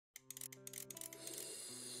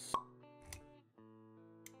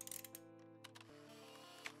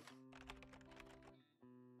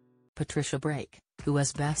Patricia Brake, who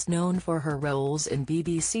is best known for her roles in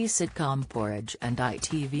BBC sitcom Porridge and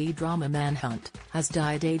ITV drama Manhunt, has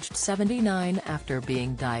died aged 79 after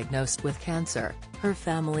being diagnosed with cancer, her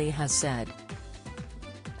family has said.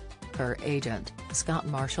 Her agent, Scott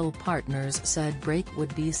Marshall Partners, said Brake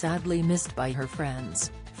would be sadly missed by her friends,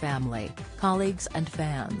 family, colleagues and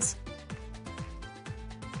fans.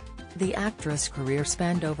 The actress' career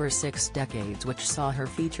spanned over 6 decades, which saw her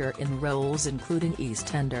feature in roles including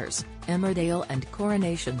EastEnders, Emmerdale and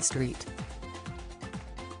Coronation Street.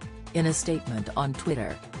 In a statement on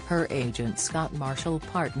Twitter, her agent Scott Marshall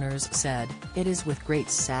Partners said, "It is with great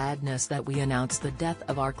sadness that we announce the death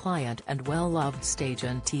of our client and well-loved stage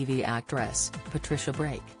and TV actress, Patricia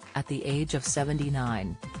Brake, at the age of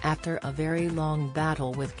 79, after a very long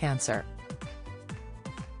battle with cancer."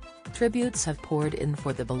 Tributes have poured in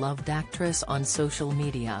for the beloved actress on social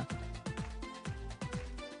media.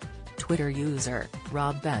 Twitter user,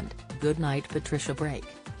 Rob Bent, "Good night Patricia Brake."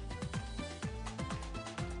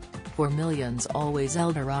 For millions always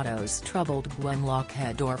Eldorado's troubled Gwen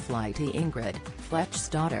Lockhead or flighty Ingrid, Fletch's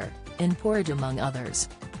daughter, in Porridge among others.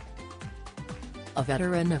 A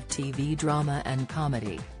veteran of TV drama and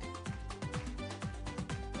comedy.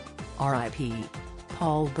 R.I.P.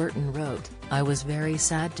 Paul Burton wrote, "I was very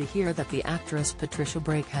sad to hear that the actress Patricia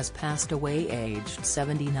Brake has passed away aged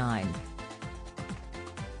 79.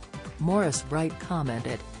 Morris Bright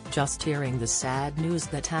commented, "Just hearing the sad news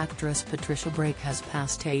that actress Patricia Brake has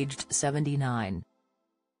passed aged 79.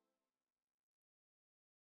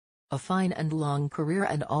 A fine and long career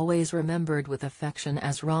and always remembered with affection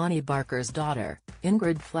as Ronnie Barker's daughter,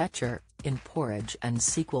 Ingrid Fletcher, in Porridge and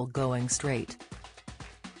sequel Going Straight."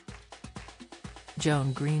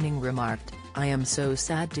 Joan Greening remarked, "I am so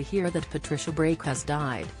sad to hear that Patricia Brake has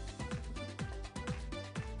died.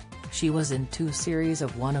 She was in 2 series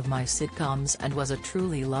of one of my sitcoms and was a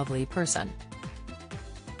truly lovely person.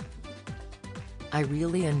 I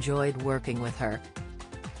really enjoyed working with her."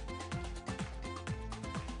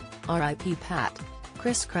 R.I.P. Pat.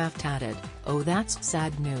 Chris Kraft added, "Oh, that's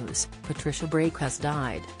sad news, Patricia Brake has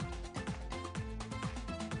died."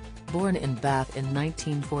 Born in Bath in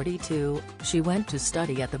 1942, she went to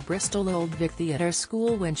study at the Bristol Old Vic Theatre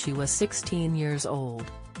School when she was 16 years old.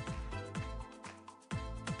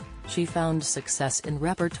 She found success in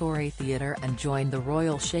repertory theatre and joined the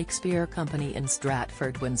Royal Shakespeare Company in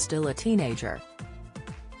Stratford when still a teenager.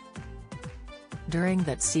 During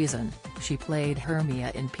that season, she played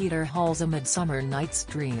Hermia in Peter Hall's A Midsummer Night's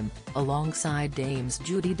Dream, alongside Dames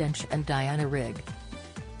Judi Dench and Diana Rigg.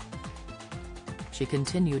 She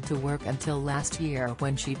continued to work until last year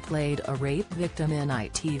when she played a rape victim in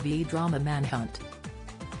ITV drama Manhunt.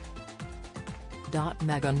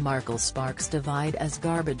 Meghan Markle sparks divide as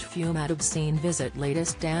garbage fume at obscene visit.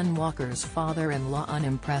 Latest Dan Walker's father-in-law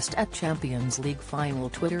unimpressed at Champions League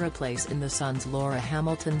final. Twitter. A place in the Sun's Laura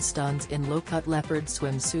Hamilton stuns in low-cut leopard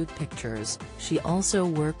swimsuit pictures. She also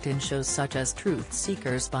worked in shows such as Truth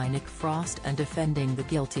Seekers by Nick Frost and Defending the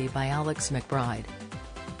Guilty by Alex McBride.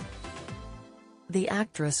 The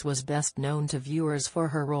actress was best known to viewers for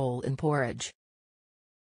her role in Porridge.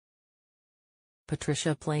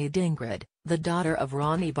 Patricia played Ingrid, the daughter of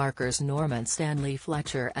Ronnie Barker's Norman Stanley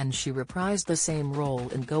Fletcher, and she reprised the same role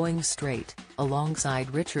in Going Straight,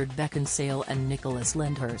 alongside Richard Beckinsale and Nicholas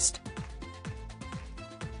Lyndhurst.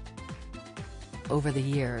 Over the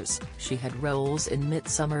years, she had roles in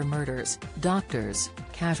Midsummer Murders, Doctors,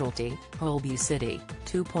 Casualty, Holby City,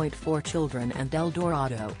 2.4 Children and El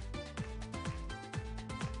Dorado.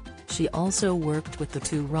 She also worked with the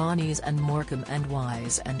 2 Ronnies and Morecambe and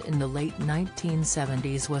Wise, and in the late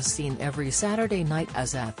 1970s was seen every Saturday night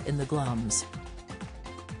as F in the Glums.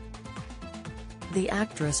 The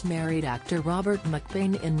actress married actor Robert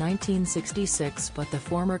McBain in 1966, but the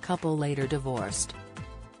former couple later divorced.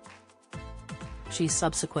 She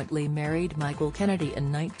subsequently married Michael Kennedy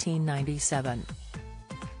in 1997.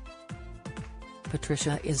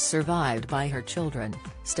 Patricia is survived by her children,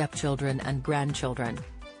 stepchildren and grandchildren.